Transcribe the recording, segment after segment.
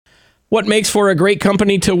What makes for a great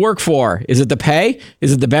company to work for? Is it the pay?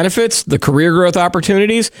 Is it the benefits? The career growth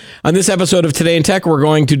opportunities? On this episode of Today in Tech, we're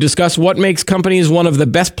going to discuss what makes companies one of the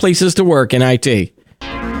best places to work in IT.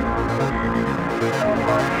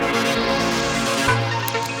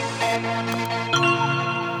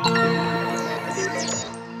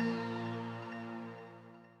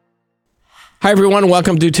 Hi, everyone.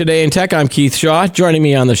 Welcome to Today in Tech. I'm Keith Shaw. Joining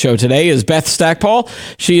me on the show today is Beth Stackpole.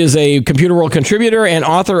 She is a Computerworld contributor and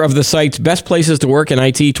author of the site's Best Places to Work in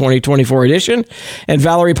IT 2024 edition. And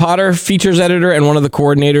Valerie Potter, features editor and one of the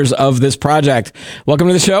coordinators of this project. Welcome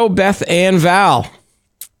to the show, Beth and Val.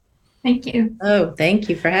 Thank you. Oh, thank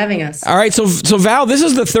you for having us. All right. So Val, this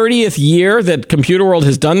is the 30th year that Computerworld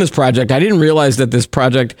has done this project. I didn't realize that this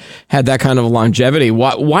project had that kind of longevity.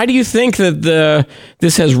 Why do you think that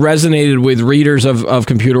this has resonated with readers of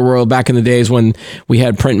Computerworld back in the days when we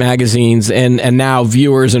had print magazines and now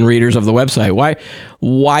viewers and readers of the website?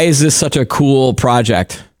 Why is this such a cool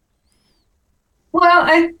project? Well,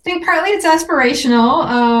 I think partly it's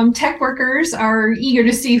aspirational. Tech workers are eager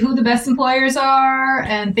to see who the best employers are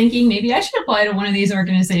and thinking maybe I should apply to one of these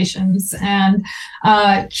organizations. And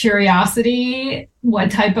curiosity,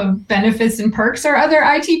 what type of benefits and perks are other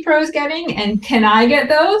IT pros getting? And can I get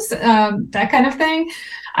those? That kind of thing.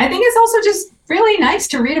 I think it's also just really nice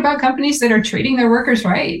to read about companies that are treating their workers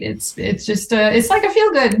right. It's just it's like a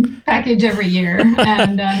feel-good package every year,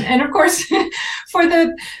 and of course,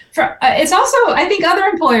 it's also, I think other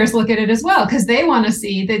employers look at it as well because they want to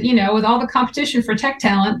see that, with all the competition for tech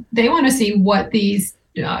talent, they want to see what these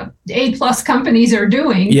A+ companies are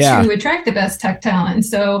doing to attract the best tech talent.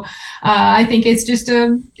 So I think it's just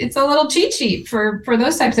it's a little cheat sheet for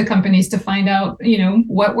those types of companies to find out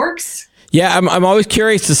what works. Yeah, I'm always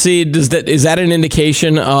curious to see, is that an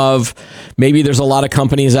indication of maybe there's a lot of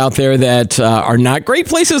companies out there that are not great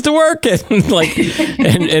places to work, and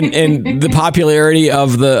and the popularity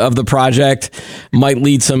of the project might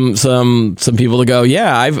lead some people to go,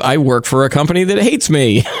 yeah, I work for a company that hates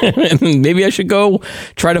me, and maybe I should go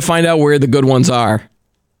try to find out where the good ones are.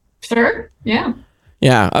 Sure. Yeah.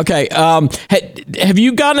 Yeah. Okay. Have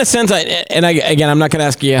you gotten a sense? Again, I'm not going to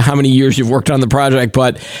ask you how many years you've worked on the project,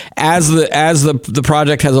 but as the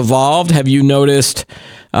project has evolved, have you noticed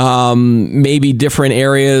maybe different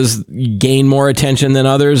areas gain more attention than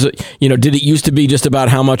others? Did it used to be just about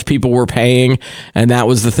how much people were paying, and that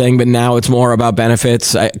was the thing, but now it's more about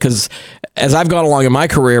benefits? Because as I've gone along in my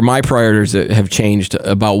career, my priorities have changed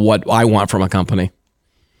about what I want from a company.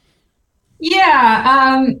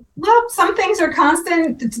 Yeah. Well, some things are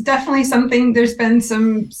constant. It's definitely something. There's been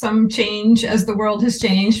some change as the world has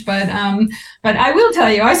changed, but I will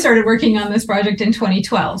tell you, I started working on this project in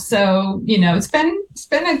 2012. So it's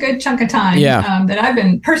been a good chunk of time that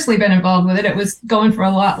I've personally been involved with it. It was going for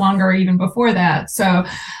a lot longer even before that. So,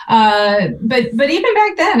 but even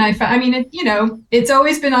back then, it's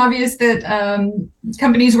always been obvious that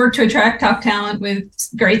companies work to attract top talent with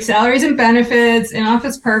great salaries and benefits and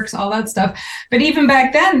office perks, all that stuff. But even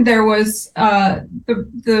back then, there was the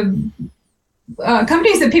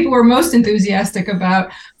companies that people were most enthusiastic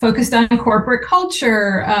about focused on corporate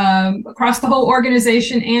culture across the whole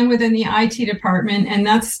organization and within the IT department. And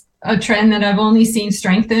that's a trend that I've only seen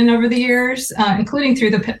strengthen over the years, including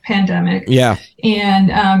through the pandemic. Yeah.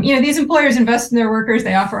 And, these employers invest in their workers.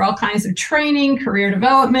 They offer all kinds of training, career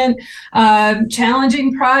development,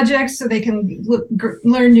 challenging projects so they can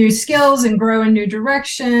learn new skills and grow in new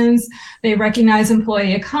directions. They recognize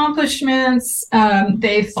employee accomplishments.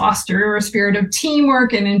 They foster a spirit of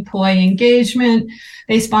teamwork and employee engagement.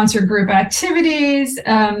 They sponsor group activities.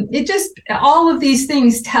 All of these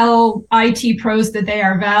things tell IT pros that they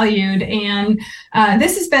are valued. And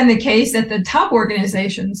this has been the case at the top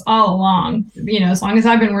organizations all along. As long as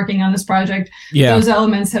I've been working on this project, those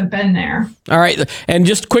elements have been there. All right. And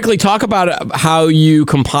just quickly talk about how you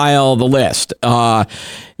compile the list. Do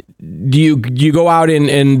you go out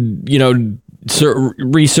and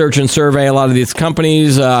research and survey a lot of these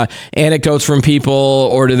companies, anecdotes from people,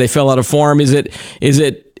 or do they fill out a form? Is it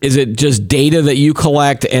just data that you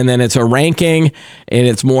collect and then it's a ranking and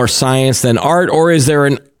it's more science than art, or is there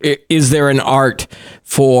an art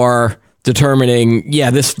for determining,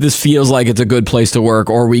 this feels like it's a good place to work,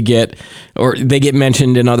 or they get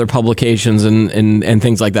mentioned in other publications and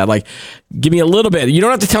things like that? Like, give me a little bit. You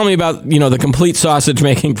don't have to tell me about, the complete sausage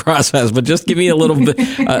making process, but just give me a little bit,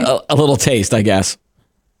 a little taste, I guess.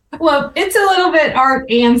 Well, it's a little bit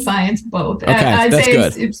art and science both. Okay, I'd that's say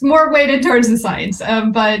good. it's more weighted towards the science,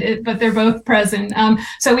 but they're both present.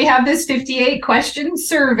 So we have this 58 question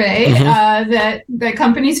survey that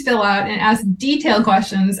companies fill out and ask detailed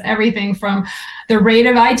questions, everything from the rate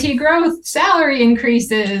of IT growth, salary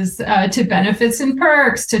increases, to benefits and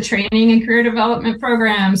perks, to training and career development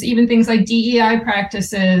programs, even things like DEI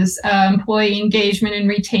practices, employee engagement and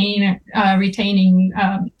retaining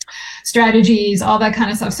strategies, all that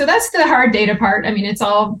kind of stuff. So that's the hard data part. I mean, it's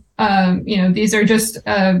all, these are just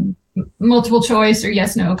multiple choice or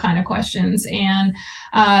yes, no kind of questions. And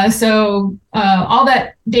so all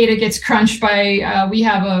that data gets crunched by, we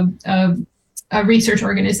have a research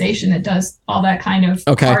organization that does all that kind of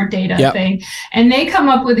hard data thing. And they come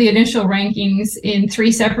up with the initial rankings in 3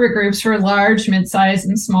 separate groups for large, mid-sized,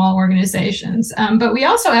 and small organizations. But we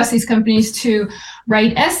also ask these companies to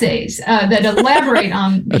write essays that elaborate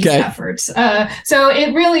on these efforts. So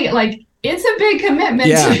it really, it's a big commitment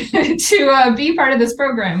to be part of this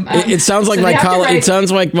program. It sounds like it sounds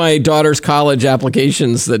like my daughter's college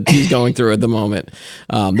applications that she's going through at the moment.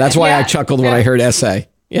 That's why I chuckled when I heard essay.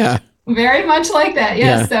 Yeah. Very much like that,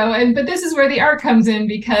 yes. Yeah. So, but this is where the art comes in,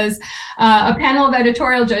 because a panel of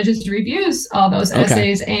editorial judges reviews all those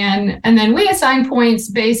essays, and then we assign points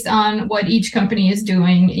based on what each company is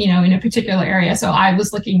doing, in a particular area. So I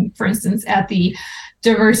was looking, for instance, at the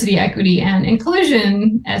diversity, equity, and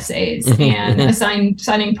inclusion essays and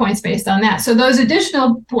assigning points based on that. So those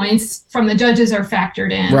additional points from the judges are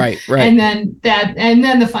factored in. Right. And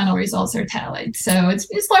then the final results are tallied. So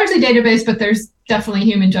it's largely database, but there's definitely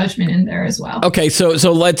human judgment in there as well. Okay, so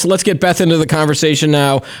let's get Beth into the conversation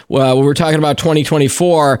now. We're talking about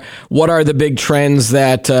 2024. What are the big trends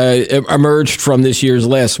that emerged from this year's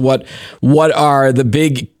list? What are the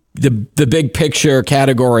big picture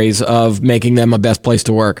categories of making them a best place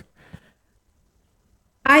to work?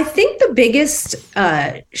 I think the biggest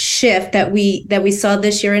shift that we saw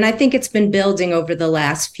this year, and I think it's been building over the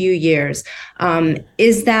last few years,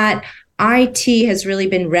 is that IT has really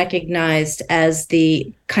been recognized as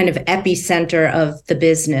the kind of epicenter of the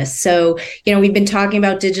business. So, we've been talking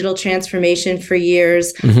about digital transformation for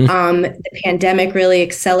years. The pandemic really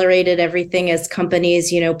accelerated everything as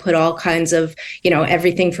companies, put all kinds of,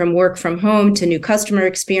 everything from work from home to new customer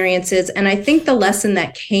experiences. And I think the lesson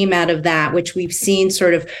that came out of that, which we've seen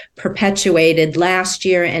sort of perpetuated last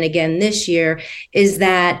year and again this year, is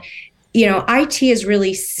that, IT is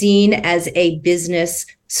really seen as a business,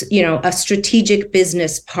 a strategic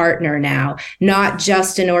business partner now, not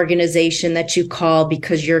just an organization that you call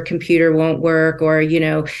because your computer won't work, or, you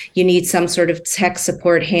need some sort of tech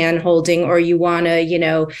support hand holding, or you want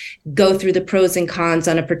to, go through the pros and cons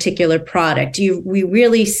on a particular product. We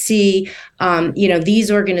really see,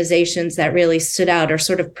 these organizations that really stood out are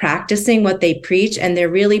sort of practicing what they preach, and they're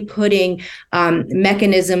really putting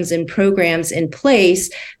mechanisms and programs in place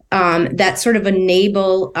that sort of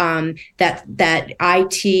enable that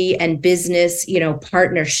IT and business,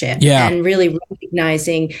 partnership, and really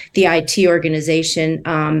recognizing the IT organization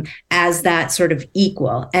as that sort of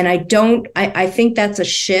equal. And I think that's a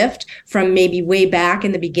shift from maybe way back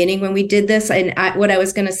in the beginning when we did this. And what I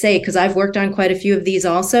was going to say, because I've worked on quite a few of these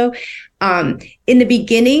also. In the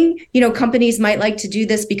beginning, companies might like to do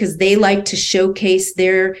this because they like to showcase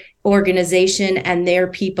their organization and their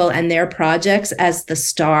people and their projects as the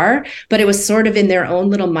star, but it was sort of in their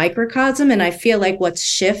own little microcosm. And I feel like what's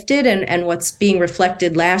shifted and what's being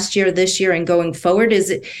reflected last year, this year, and going forward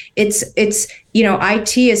is it's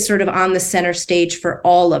IT is sort of on the center stage for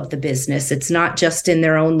all of the business. It's not just in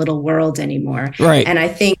their own little world anymore. Right. And I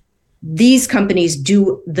think these companies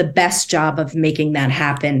do the best job of making that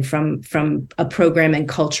happen from a program and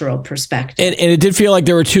cultural perspective. And it did feel like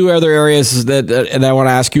there were 2 other areas that I want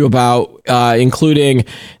to ask you about, including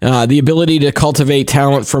the ability to cultivate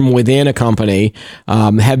talent from within a company.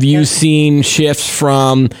 Have you seen shifts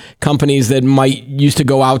from companies that might used to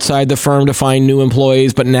go outside the firm to find new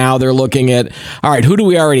employees, but now they're looking at, all right, who do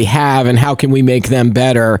we already have and how can we make them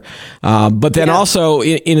better? But then also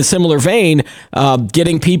in a similar vein,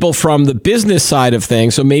 getting people from the business side of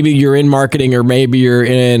things. So maybe you're in marketing or maybe you're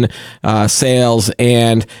in sales,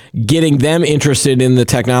 and getting them interested in the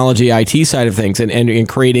technology IT side of things and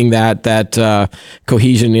creating that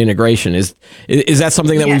cohesion and integration. Is that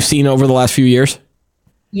something that we've seen over the last few years?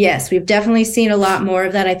 Yes, we've definitely seen a lot more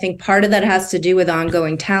of that. I think part of that has to do with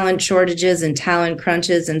ongoing talent shortages and talent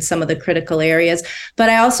crunches in some of the critical areas. But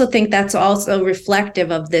I also think that's also reflective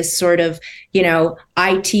of this sort of,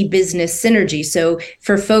 IT business synergy. So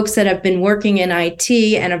for folks that have been working in IT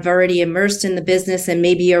and have already immersed in the business and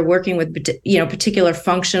maybe are working with, particular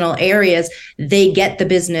functional areas, they get the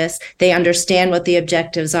business, they understand what the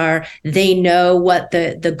objectives are, they know what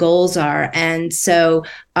the goals are. And so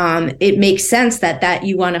it makes sense that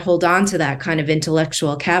you want to hold on to that kind of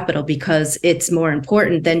intellectual capital because it's more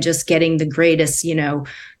important than just getting the greatest,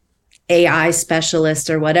 AI specialist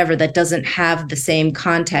or whatever that doesn't have the same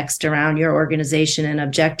context around your organization and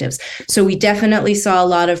objectives. So we definitely saw a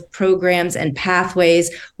lot of programs and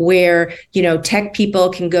pathways where, tech people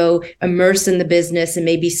can go immerse in the business and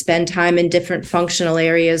maybe spend time in different functional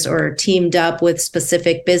areas or teamed up with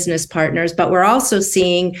specific business partners. But we're also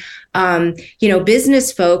seeing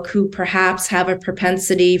business folk who perhaps have a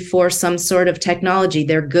propensity for some sort of technology.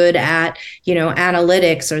 They're good at,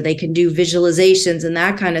 analytics, or they can do visualizations and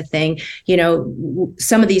that kind of thing.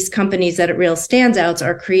 Some of these companies that are real standouts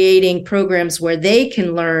are creating programs where they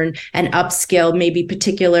can learn and upskill maybe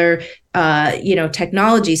particular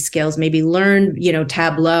technology skills, maybe learn,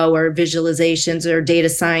 Tableau or visualizations or data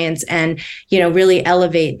science and, really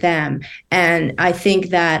elevate them. And I think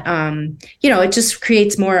that, it just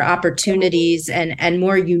creates more opportunities and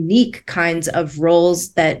more unique kinds of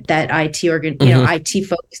roles that IT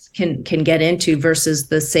folks can get into versus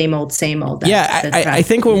the same old. I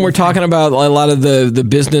think when we're talking about a lot of the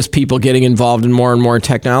business people getting involved in more and more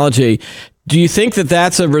technology, do you think that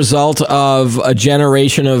that's a result of a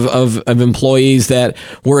generation of employees that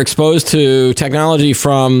were exposed to technology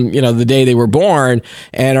from, the day they were born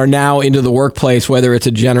and are now into the workplace, whether it's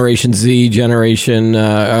a Generation Z, generation,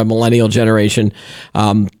 millennial generation?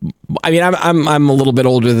 I'm a little bit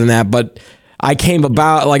older than that, but I came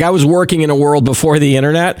about, I was working in a world before the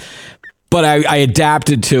internet, but I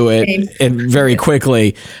adapted to it and very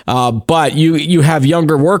quickly. But you have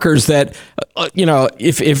younger workers that,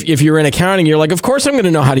 if you're in accounting, you're like, of course I'm going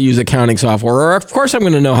to know how to use accounting software, or of course I'm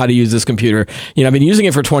going to know how to use this computer. I've been using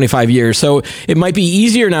it for 25 years. So it might be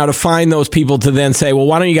easier now to find those people to then say, well,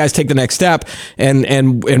 why don't you guys take the next step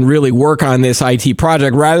and really work on this IT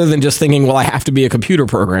project rather than just thinking, well, I have to be a computer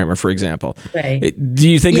programmer, for example. Right. Do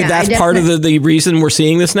you think that's part of the reason we're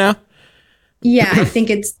seeing this now? Yeah, I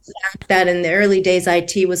think it's that in the early days,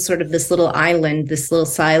 IT was sort of this little island, this little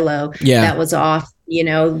silo that was off.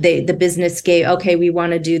 The business gave, okay, we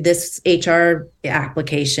want to do this HR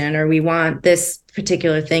application, or we want this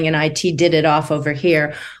particular thing, and IT did it off over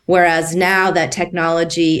here. Whereas now that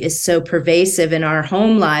technology is so pervasive in our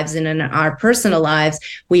home lives and in our personal lives,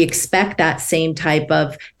 we expect that same type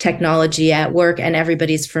of technology at work, and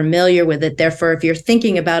everybody's familiar with it. Therefore, if you're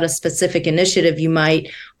thinking about a specific initiative you might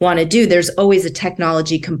want to do, there's always a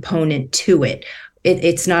technology component to it.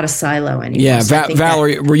 It's not a silo anymore. Yeah, so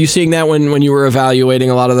Valerie, were you seeing that when you were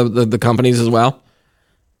evaluating a lot of the companies as well?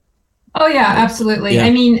 Oh yeah, absolutely.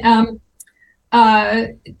 Yeah.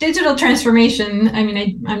 Digital transformation.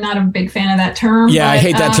 I'm not a big fan of that term. Yeah, but I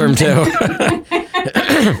hate that term too.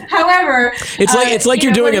 However, it's like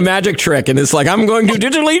you're doing a magic trick, and it's like, I'm going to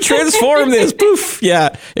digitally transform this. Poof.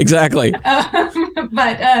 Yeah, exactly.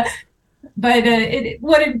 But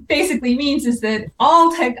what it basically means is that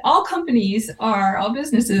all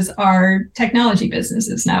businesses are technology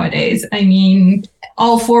businesses nowadays.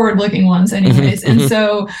 All forward-looking ones, anyways. And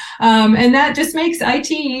so, and that just makes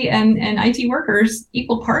IT and IT workers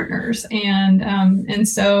equal partners. And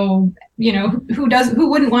so, who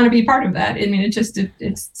wouldn't want to be part of that?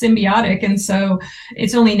 It's symbiotic, and so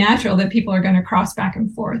it's only natural that people are going to cross back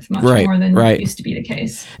and forth much more than used to be the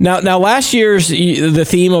case. Now, last year's the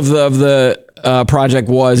theme of the project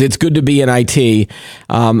was "It's good to be in IT."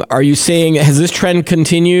 Are you seeing, has this trend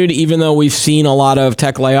continued, even though we've seen a lot of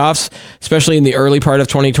tech layoffs, especially in the early part of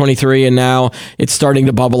 2023, and now it's starting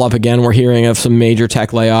to bubble up again? We're hearing of some major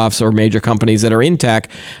tech layoffs or major companies that are in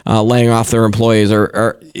tech laying off their employees.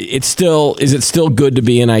 Is it still good to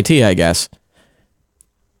be in IT, I guess?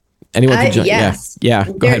 Anyone can jump? Yes. Yeah.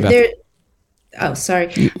 Go ahead, Beth. Oh, sorry.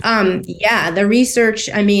 The research,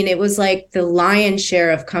 it was like the lion's share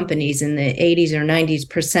of companies in the 80s or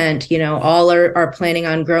 90%, all are planning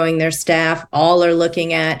on growing their staff, all are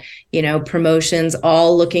looking at, promotions,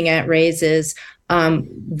 all looking at raises.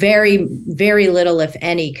 Very, very little, if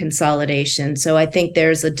any, consolidation. So I think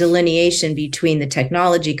there's a delineation between the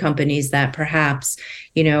technology companies that perhaps,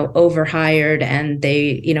 overhired, and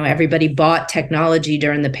they, everybody bought technology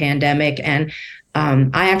during the pandemic, and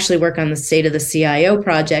I actually work on the State of the CIO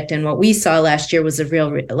project, and what we saw last year was a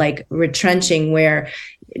real retrenching, where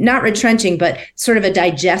not retrenching, but sort of a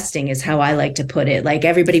digesting is how I like to put it. Like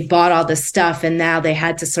everybody bought all this stuff, and now they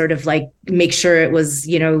had to sort of like make sure it was,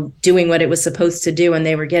 doing what it was supposed to do, and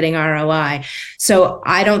they were getting ROI. So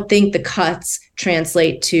I don't think the cuts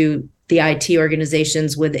translate to the IT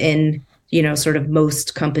organizations within sort of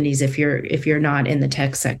most companies if you're not in the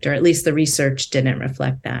tech sector. At least the research didn't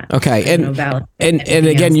reflect that. Okay. And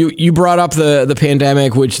again, you brought up the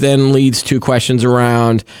pandemic, which then leads to questions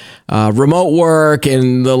around remote work.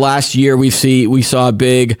 And the last year we saw a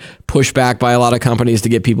big pushback by a lot of companies to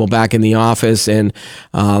get people back in the office. And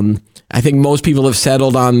I think most people have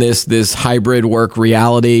settled on this hybrid work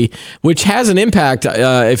reality, which has an impact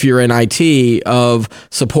if you're in IT, of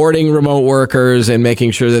supporting remote workers and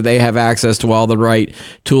making sure that they have access to all the right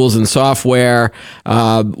tools and software.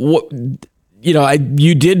 You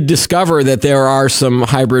did discover that there are some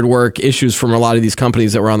hybrid work issues from a lot of these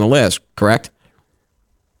companies that were on the list, correct?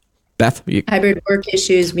 Beth? Hybrid work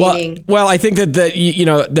issues, meaning? Well, I think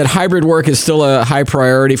that hybrid work is still a high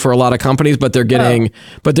priority for a lot of companies, but they're getting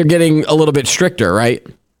a little bit stricter, right?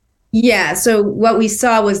 Yeah. So what we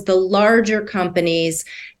saw was the larger companies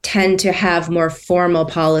tend to have more formal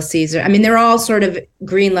policies. I mean, they're all sort of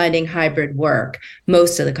greenlighting hybrid work,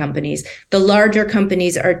 most of the companies. The larger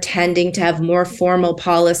companies are tending to have more formal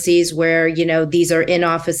policies where, these are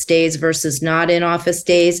in-office days versus not in-office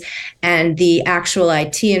days. And the actual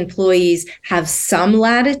IT employees have some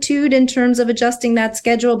latitude in terms of adjusting that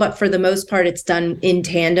schedule, but for the most part, it's done in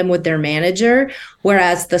tandem with their manager.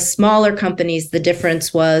 Whereas the smaller companies, the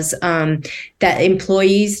difference was that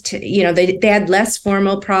employees, they had less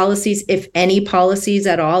formal policies, if any policies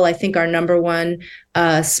at all. I think our number one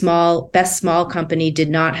best small company did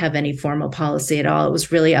not have any formal policy at all. It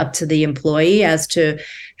was really up to the employee as to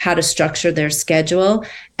how to structure their schedule.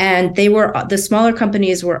 And the smaller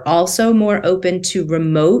companies were also more open to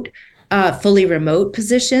fully remote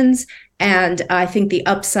positions. And I think the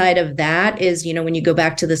upside of that is, when you go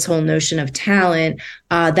back to this whole notion of talent,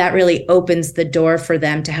 that really opens the door for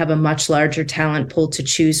them to have a much larger talent pool to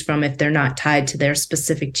choose from if they're not tied to their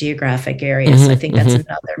specific geographic area. So I think that's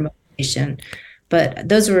another motivation. But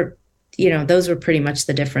those were pretty much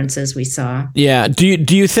the differences we saw. Yeah. Do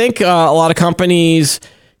you think a lot of companies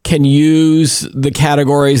can use the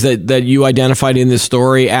categories that you identified in this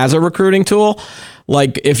story as a recruiting tool?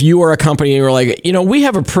 Like if you were a company and you were like, we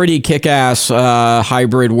have a pretty kick-ass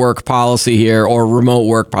hybrid work policy here, or remote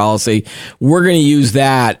work policy, we're going to use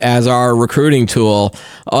that as our recruiting tool.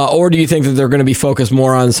 Or do you think that they're going to be focused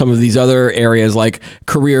more on some of these other areas like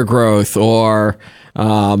career growth or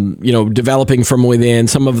developing from within?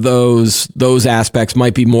 Some of those aspects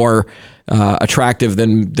might be more attractive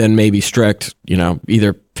than maybe strict,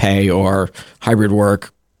 either pay or hybrid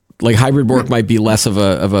work. Like hybrid work might be less of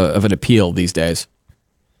an appeal these days.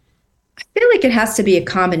 I feel like it has to be a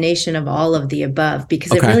combination of all of the above,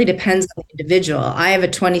 because it really depends on the individual. I have a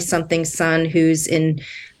 20-something son who's in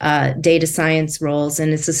data science roles,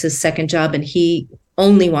 and this is his second job, and he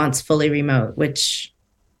only wants fully remote, which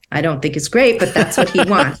I don't think is great, but that's what he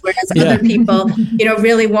wants. Whereas other people,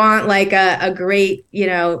 really want like a great,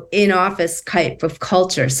 in-office type of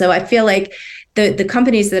culture. So I feel like the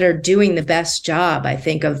companies that are doing the best job, I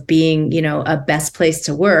think, of being, a best place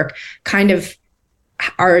to work kind of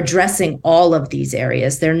are addressing all of these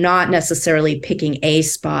areas. They're not necessarily picking a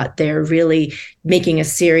spot. They're really making a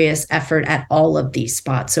serious effort at all of these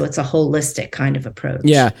spots. So it's a holistic kind of approach.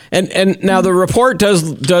 Yeah. And now the report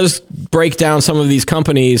does break down some of these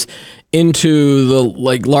companies into the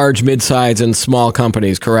like large, mid-size and small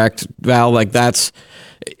companies, correct, Val? Like is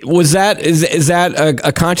that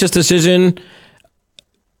a conscious decision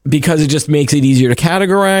because it just makes it easier to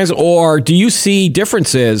categorize? Or do you see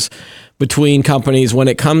differences between companies when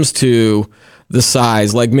it comes to the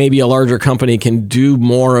size? Like maybe a larger company can do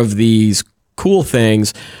more of these cool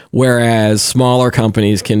things, whereas smaller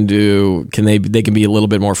companies can be a little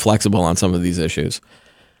bit more flexible on some of these issues.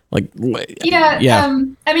 I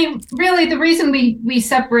mean, really, the reason we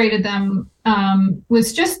separated them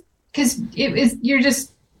was just because you're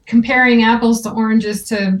just comparing apples to oranges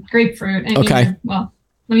to grapefruit.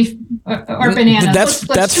 Or banana.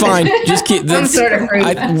 That's fine. Just keep some sort of fruit.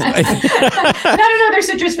 Not another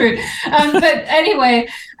citrus fruit. But anyway,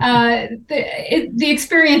 the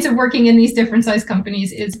experience of working in these different size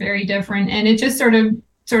companies is very different, and it just sort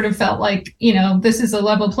of felt like, this is a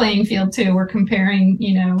level playing field too. We're comparing,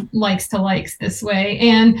 likes to likes this way.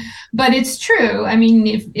 But it's true. I mean,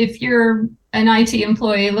 if you're an IT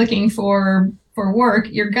employee looking for for work,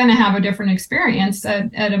 you're going to have a different experience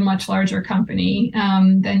at a much larger company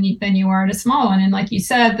than you are at a small one. And like you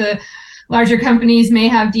said, the larger companies may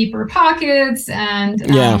have deeper pockets and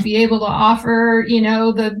be able to offer,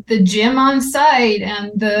 the gym on site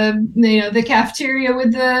and the cafeteria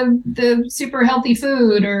with the super healthy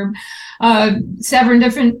food, or 7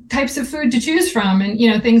 different types of food to choose from,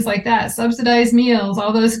 and things like that, subsidized meals,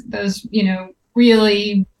 all those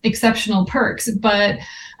really exceptional perks. But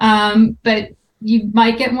you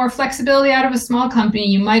might get more flexibility out of a small company.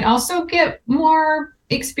 You might also get more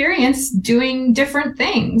experience doing different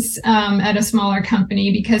things at a smaller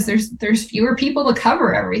company, because there's fewer people to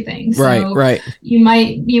cover everything. So right. You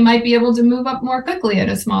might be able to move up more quickly at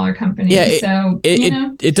a smaller company. Yeah,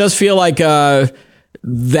 it does feel like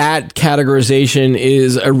that categorization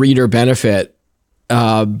is a reader benefit.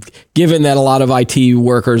 Given that a lot of IT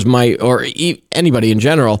workers might, or anybody in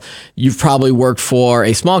general, you've probably worked for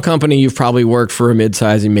a small company, you've probably worked for a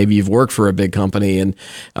mid-size, and maybe you've worked for a big company, and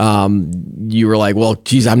you were like, well,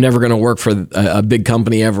 geez, I'm never going to work for a big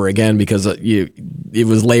company ever again, because it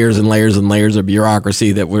was layers and layers and layers of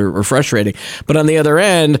bureaucracy that were frustrating. But on the other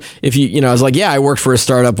end, if I was like, yeah, I worked for a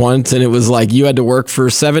startup once, and it was like you had to work for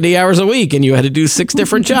 70 hours a week, and you had to do 6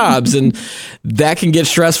 different jobs, and that can get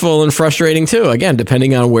stressful and frustrating too, again,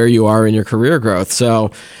 depending on where you are in your career growth.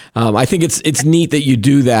 So I think it's neat that you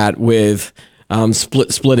do that with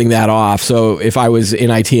splitting that off. So if I was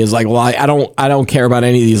in IT, it's like, well, I don't care about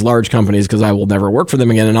any of these large companies because I will never work for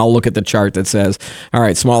them again. And I'll look at the chart that says, all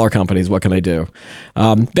right, smaller companies, what can I do?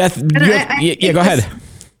 Beth, go ahead.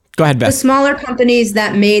 Go ahead, Beth. The smaller companies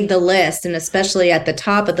that made the list, and especially at the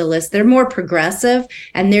top of the list, they're more progressive,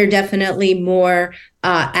 and they're definitely more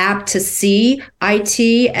apt to see IT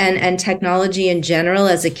and technology in general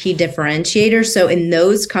as a key differentiator. So in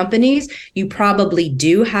those companies, you probably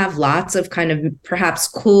do have lots of kind of perhaps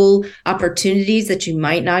cool opportunities that you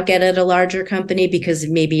might not get at a larger company, because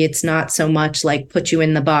maybe it's not so much like put you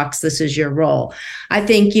in the box, this is your role. I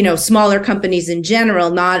think, smaller companies in general,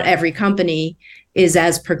 not every company is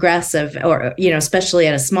as progressive, or, especially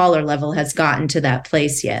at a smaller level, has gotten to that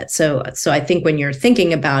place yet. So I think when you're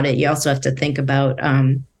thinking about it, you also have to think about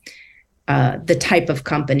the type of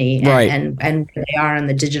company and where they are on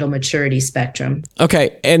the digital maturity spectrum.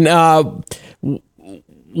 Okay. And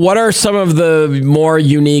what are some of the more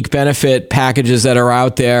unique benefit packages that are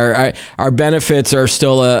out there? Our benefits are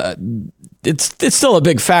still it's still a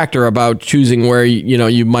big factor about choosing where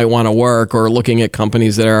you might want to work, or looking at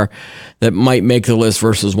companies that might make the list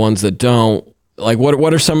versus ones that don't. Like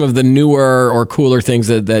what are some of the newer or cooler things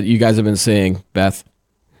that you guys have been seeing, Beth?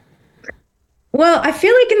 Well, I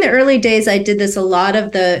feel like in the early days I did this, a lot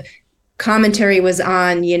of the commentary was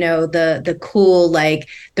on, the cool, like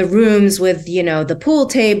the rooms with, the pool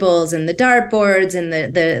tables and the dartboards and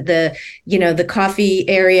the coffee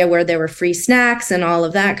area where there were free snacks and all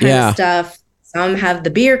of that kind of stuff. Some have the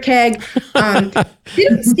beer keg.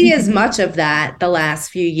 Didn't see as much of that the last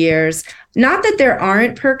few years. Not that there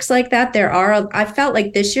aren't perks like that. There are. I felt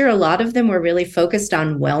like this year, a lot of them were really focused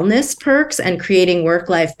on wellness perks and creating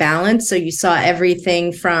work-life balance. So you saw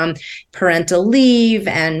everything from parental leave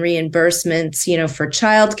and reimbursements, for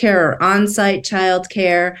childcare or on-site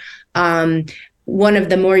childcare. One of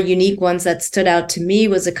the more unique ones that stood out to me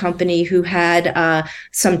was a company who had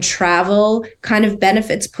some travel kind of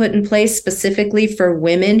benefits put in place specifically for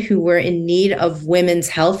women who were in need of women's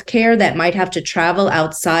health care that might have to travel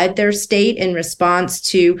outside their state in response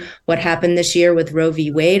to what happened this year with Roe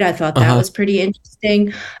v. Wade. I thought that was pretty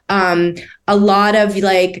interesting. A lot of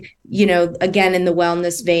again, in the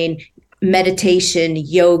wellness vein, meditation,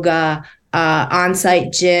 yoga, on-site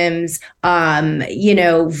gyms,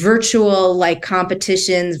 virtual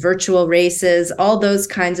competitions, virtual races, all those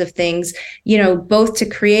kinds of things, both to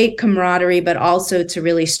create camaraderie, but also to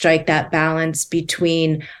really strike that balance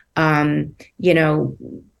between,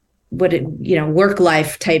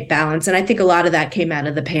 work-life type balance. And I think a lot of that came out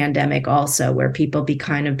of the pandemic also, where people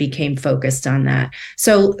became focused on that.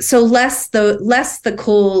 So less the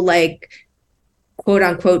cool, quote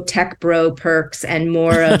unquote tech bro perks, and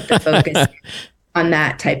more of the focus on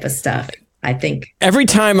that type of stuff. I think every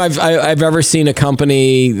time I've ever seen a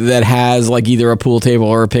company that has either a pool table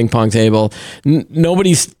or a ping pong table,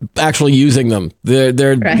 nobody's actually using them.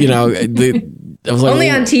 They're I was only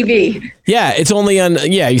on TV. Yeah, it's only on.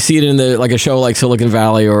 Yeah, you see it in a show like Silicon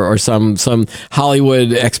Valley or some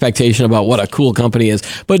Hollywood expectation about what a cool company is.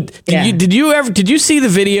 But did you see the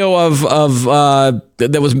video of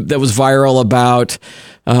that was viral about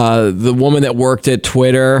the woman that worked at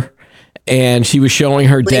Twitter, and she was showing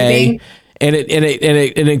her day, and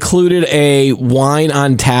it included a wine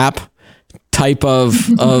on tap type of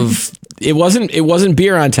it wasn't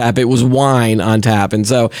beer on tap. It was wine on tap. And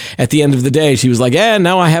so at the end of the day, she was like,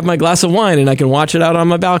 now I have my glass of wine and I can watch it out on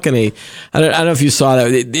my balcony. I don't know if you saw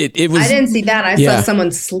that. It was. I didn't see that. I saw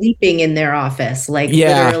someone sleeping in their office, like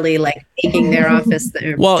literally like making their office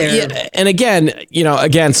their. And again,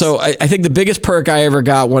 so I think the biggest perk I ever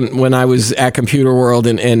got when I was at Computerworld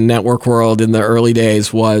and Network World in the early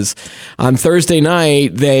days was on Thursday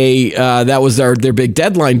night, that was their big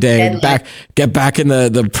deadline day. Get back in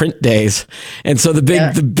the print days. And so the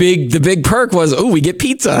big perk was, we get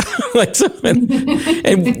pizza. and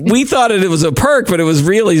we thought it was a perk, but it was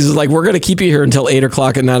really like, we're going to keep you here until 8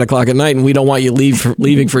 o'clock and 9 o'clock at night, and we don't want you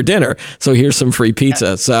leaving for dinner. So here's some free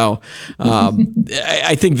pizza. So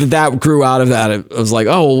I think that grew out of that. It was like,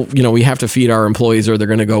 we have to feed our employees or they're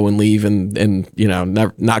going to go and leave and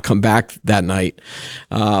not come back that night.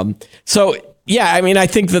 I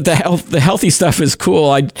think that the healthy stuff is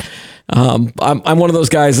cool. I'm one of those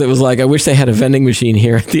guys that was like, I wish they had a vending machine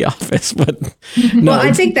here at the office, but no. Well,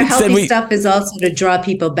 I think the healthy stuff is also to draw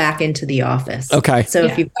people back into the office. Okay. So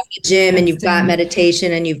if you've got a gym and you've got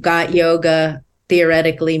meditation and you've got yoga,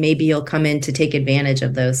 theoretically, maybe you'll come in to take advantage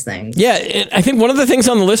of those things. Yeah. I think one of the things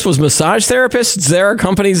on the list was massage therapists. There are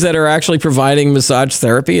companies that are actually providing massage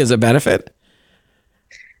therapy as a benefit.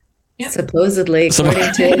 Supposedly,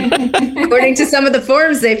 according to some of the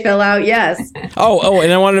forms they fill out, yes. Oh,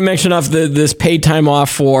 and I wanted to mention this paid time off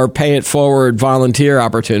for pay it forward volunteer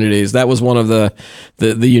opportunities. That was one of the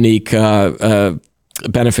unique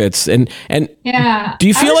benefits. And do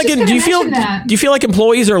you feel like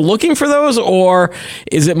employees are looking for those, or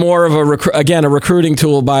is it more of a recruiting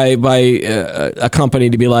tool by a company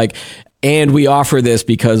to be like, and we offer this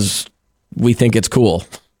because we think it's cool?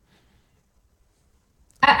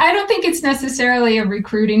 I don't think it's necessarily a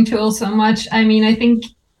recruiting tool so much. I mean, I think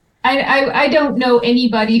I don't know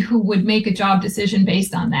anybody who would make a job decision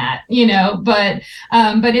based on that, but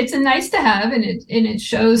it's a nice to have, and it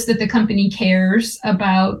shows that the company cares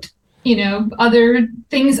about, other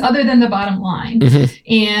things other than the bottom line.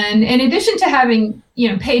 Mm-hmm. And in addition to having,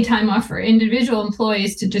 paid time off for individual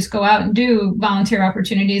employees to just go out and do volunteer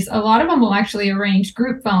opportunities, a lot of them will actually arrange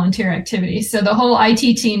group volunteer activities. So the whole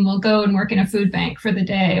IT team will go and work in a food bank for the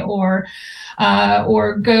day, or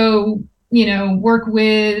go, work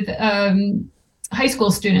with high school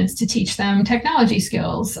students to teach them technology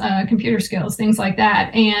skills, computer skills, things like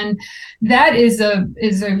that. And that is a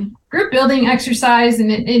group building exercise, and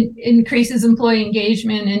it increases employee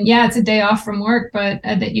engagement. And it's a day off from work, but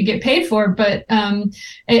that you get paid for. But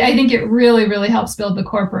I think it really, really helps build the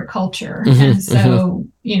corporate culture. Mm-hmm, and so,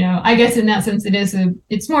 I guess in that sense,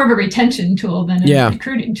 it's more of a retention tool than a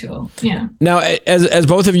recruiting tool. Yeah. Now, as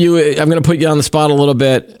both of you, I'm going to put you on the spot a little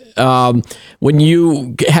bit. When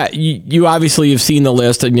you obviously have seen the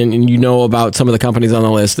list and you know about some of the companies on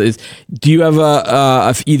the list, do you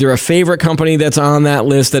have either a favorite company that's on that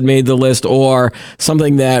list that made the list, or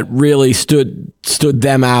something that really stood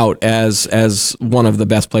them out as one of the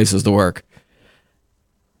best places to work?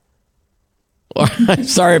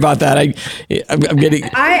 Sorry about that. I'm getting.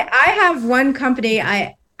 I have one company.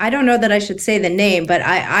 I don't know that I should say the name, but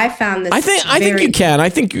I found this. I think you can. I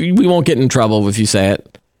think we won't get in trouble if you say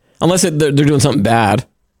it, unless they're doing something bad.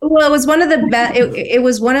 Well, it was one of the it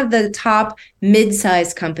was one of the top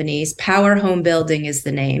mid-sized companies. Power Home Building is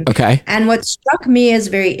the name. Okay. And what struck me as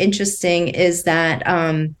very interesting is that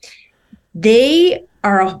they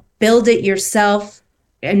are a build-it-yourself.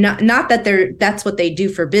 And not that that's what they do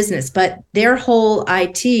for business, but their whole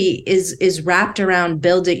IT is wrapped around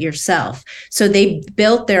build it yourself. So they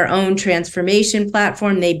built their own transformation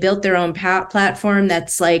platform. They built their own platform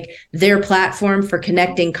that's like their platform for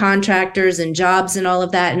connecting contractors and jobs and all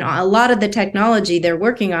of that. And a lot of the technology they're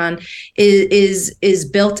working on is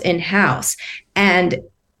built in-house. And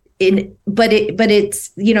but it's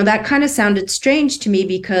that kind of sounded strange to me,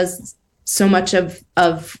 because so much of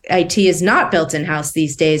IT is not built in-house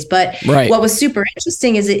these days. But What was super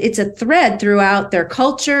interesting is it's a thread throughout their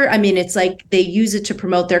culture. I mean, it's like they use it to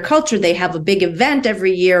promote their culture. They have a big event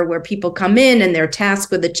every year where people come in and they're tasked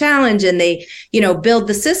with a challenge, and they, build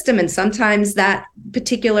the system. And sometimes that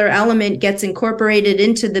particular element gets incorporated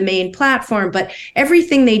into the main platform. But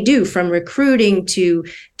everything they do, from recruiting to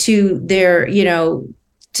their,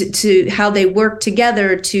 to how they work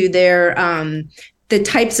together, to their the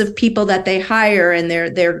types of people that they hire and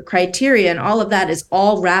their criteria, and all of that is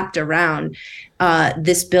all wrapped around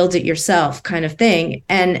this build it yourself kind of thing.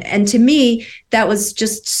 And to me, that was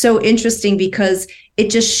just so interesting, because it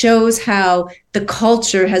just shows how the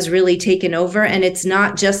culture has really taken over. And it's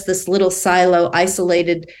not just this little silo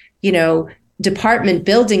isolated, department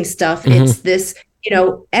building stuff. Mm-hmm. It's this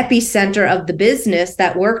epicenter of the business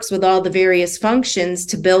that works with all the various functions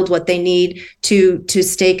to build what they need to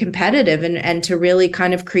stay competitive and to really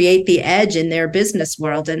kind of create the edge in their business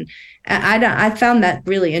world. And I found that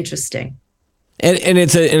really interesting. And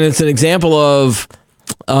it's an example of,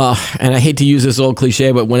 and I hate to use this old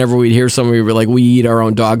cliche, but whenever we hear somebody like, we eat our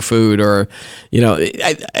own dog food, or,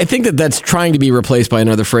 I think that's trying to be replaced by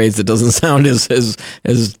another phrase that doesn't sound as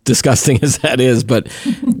disgusting as that is. But,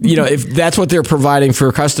 if that's what they're providing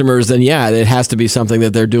for customers, then yeah, it has to be something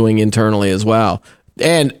that they're doing internally as well.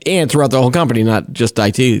 And throughout the whole company, not just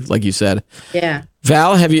IT, like you said. Yeah.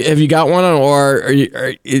 Val, have you got one, or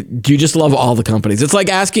do you just love all the companies? It's like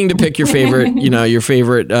asking to pick your favorite, your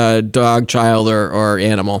favorite dog, child, or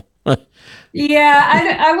animal.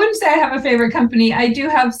 Yeah, I wouldn't say I have a favorite company. I do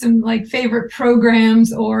have some like favorite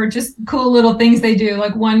programs or just cool little things they do.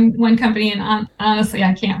 Like one company, and honestly,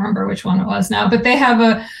 I can't remember which one it was now, but they have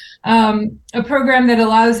a program that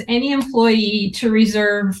allows any employee to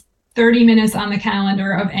reserve 30 minutes on the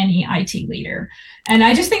calendar of any IT leader. And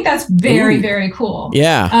I just think that's very, very cool.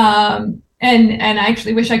 Yeah. And I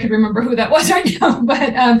actually wish I could remember who that was right now,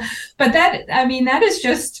 but that is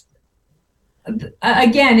just,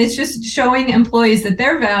 again, it's just showing employees that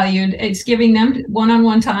they're valued. It's giving them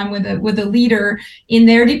one-on-one time with a leader in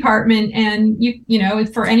their department. And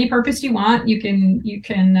for any purpose you want, you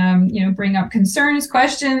can bring up concerns,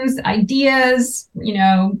 questions, ideas.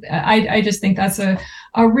 I just think that's a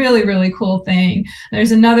really, really cool thing.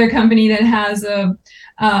 There's another company that has a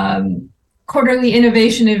quarterly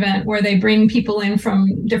innovation event where they bring people in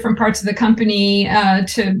from different parts of the company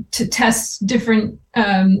to test different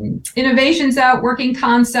innovations out, working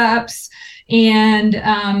concepts, and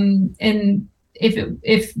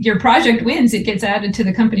if your project wins, it gets added to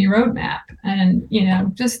the company roadmap, and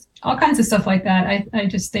just all kinds of stuff like that. I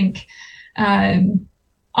just think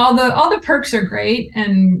all the perks are great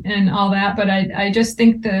and all that, but I just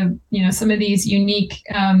think some of these unique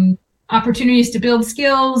opportunities to build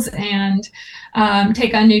skills and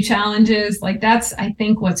take on new challenges, like that's, I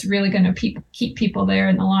think, what's really going to keep people there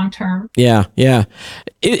in the long term. Yeah.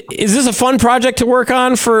 Is this a fun project to work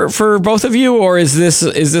on for both of you, or is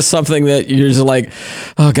this something that you're just like,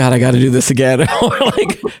 oh God, I got to do this again? Or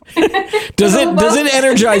like, does it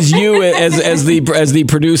energize you as the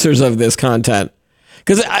producers of this content?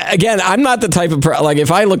 Because again, I'm not the type of like,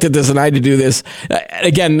 if I looked at this and I had to do this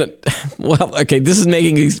again, well, okay, this is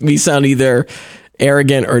making me sound either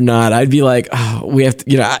arrogant or not. I'd be like, oh, we have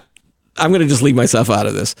to, I'm going to just leave myself out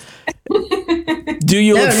of this. Do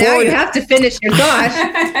you look forward? Now you have to finish your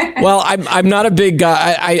thought. Well, I'm not a big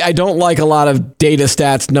guy. I don't like a lot of data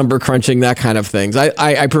stats, number crunching, that kind of things.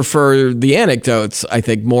 I prefer the anecdotes, I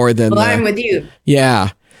think, more than. Well, I'm with you. Yeah.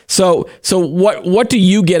 So what do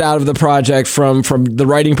you get out of the project from the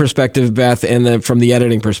writing perspective, Beth, and then from the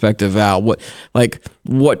editing perspective, Val?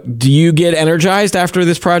 What do you get energized after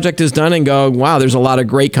this project is done and go, wow, there's a lot of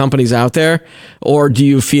great companies out there? Or do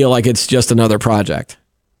you feel like it's just another project?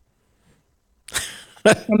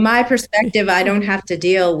 From my perspective, I don't have to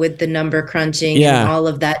deal with the number crunching and all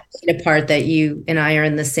of that data part that you and I are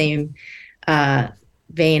in the same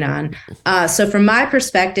vein on. So from my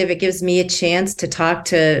perspective, it gives me a chance to talk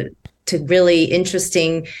to really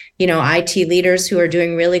interesting, IT leaders who are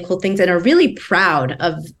doing really cool things and are really proud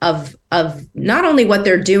of not only what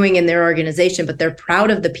they're doing in their organization, but they're proud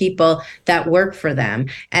of the people that work for them.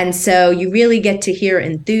 And so you really get to hear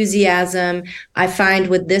enthusiasm. I find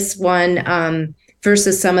with this one,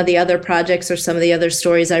 versus some of the other projects or some of the other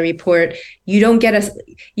stories I report, you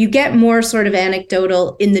get more sort of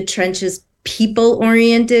anecdotal, in the trenches,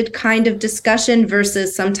 people-oriented kind of discussion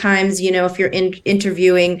versus sometimes, if you're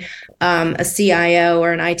interviewing a CIO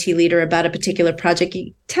or an IT leader about a particular project,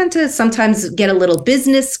 you tend to sometimes get a little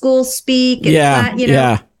business school speak. And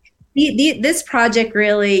this project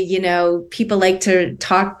really, people like to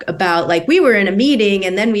talk about, like, we were in a meeting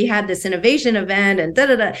and then we had this innovation event and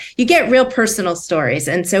da-da-da. You get real personal stories.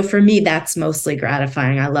 And so for me, that's mostly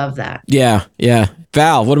gratifying. I love that. Yeah.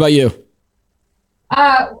 Val, what about you?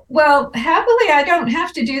 Well, happily, I don't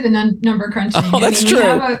have to do the number crunching. Oh, that's true.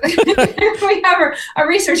 We have a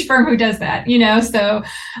research firm who does that, so,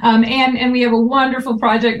 and we have a wonderful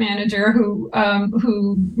project manager who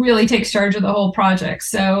really takes charge of the whole project.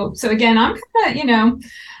 So again, I'm kind of,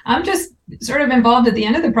 I'm just sort of involved at the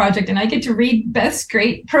end of the project, and I get to read Beth's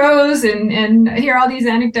great prose and hear all these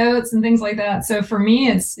anecdotes and things like that. So for me,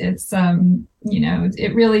 it's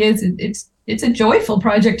it really is, it's a joyful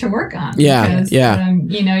project to work on. Yeah. Because,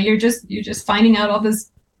 you're just finding out all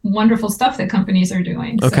this wonderful stuff that companies are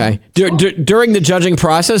doing. Okay. So, During the judging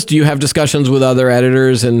process, do you have discussions with other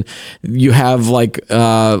editors and you have like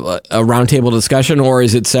a roundtable discussion, or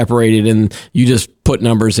is it separated and you just put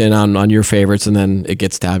numbers in on your favorites and then it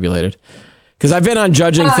gets tabulated? Because I've been on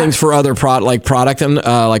judging things for other product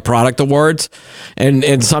awards,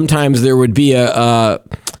 and sometimes there would be a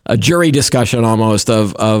jury discussion almost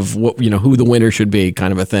of what, who the winner should be,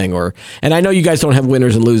 kind of a thing. And I know you guys don't have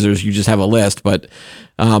winners and losers; you just have a list. But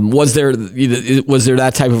was there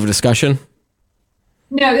that type of a discussion?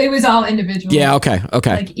 No, it was all individual. Yeah. Okay.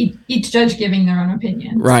 Like each judge giving their own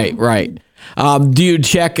opinion. Right. Do you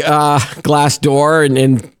check Glassdoor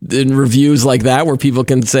and reviews like that where people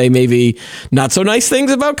can say maybe not so nice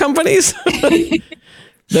things about companies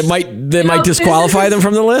that might disqualify them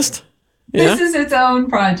from the list? Yeah? This is its own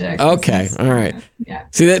project. Okay. All right. Yeah.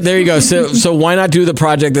 See, there you go. So why not do the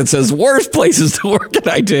project that says worst places to work at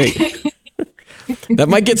IT? That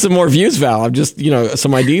might get some more views, Val. I'm just,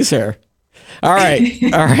 some ideas here. All right.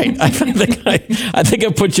 I think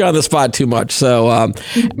I put you on the spot too much. So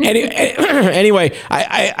anyway,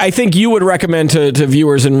 I think you would recommend to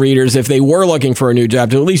viewers and readers, if they were looking for a new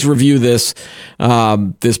job, to at least review this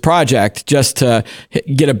project just to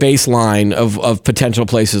get a baseline of potential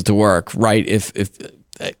places to work, right? If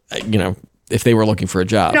they were looking for a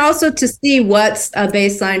job. And also to see what's a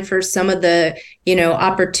baseline for some of the,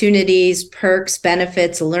 opportunities, perks,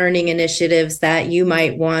 benefits, learning initiatives that you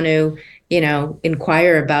might want to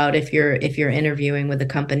inquire about if you're interviewing with a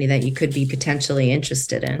company that you could be potentially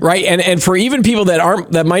interested in. Right. And for even people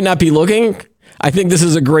that might not be looking, I think this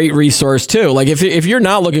is a great resource too. Like if you're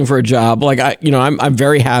not looking for a job, like I'm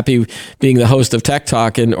very happy being the host of Tech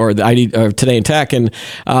Talk or the ID Today in Tech, and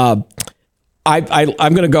I'm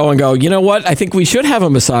going to go and go, you know what? I think we should have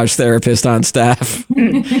a massage therapist on staff.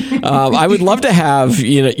 I would love to have,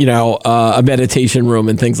 a meditation room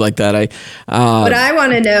and things like that. What I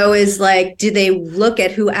want to know is, like, do they look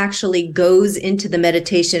at who actually goes into the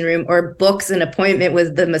meditation room or books an appointment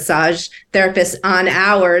with the massage therapist on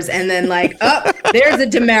hours, and then like, oh, there's a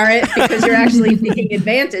demerit because you're actually taking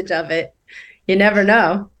advantage of it. You never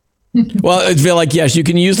know. Well, it'd feel like, yes, you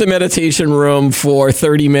can use the meditation room for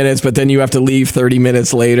 30 minutes, but then you have to leave 30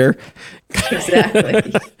 minutes later.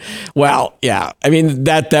 Exactly. Well, yeah. I mean,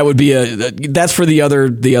 that would be that's for the other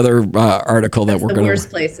article that we're going to. The worst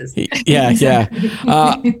places. Yeah.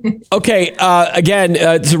 Okay. Again,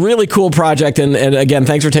 it's a really cool project. And again,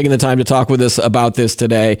 thanks for taking the time to talk with us about this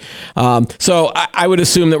today. So I would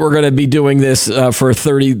assume that we're going to be doing this for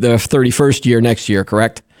the 31st year next year,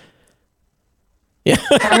 correct? Yeah.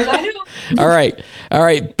 All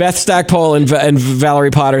right. Beth Stackpole and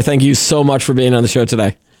Valerie Potter, thank you so much for being on the show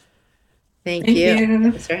today. Thank you.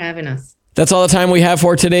 Thanks for having us. That's all the time we have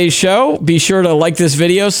for today's show. Be sure to like this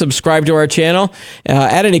video, subscribe to our channel,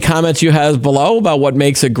 add any comments you have below about what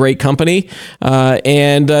makes a great company,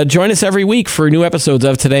 and join us every week for new episodes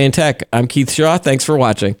of Today in Tech. I'm Keith Shaw. Thanks for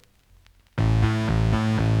watching.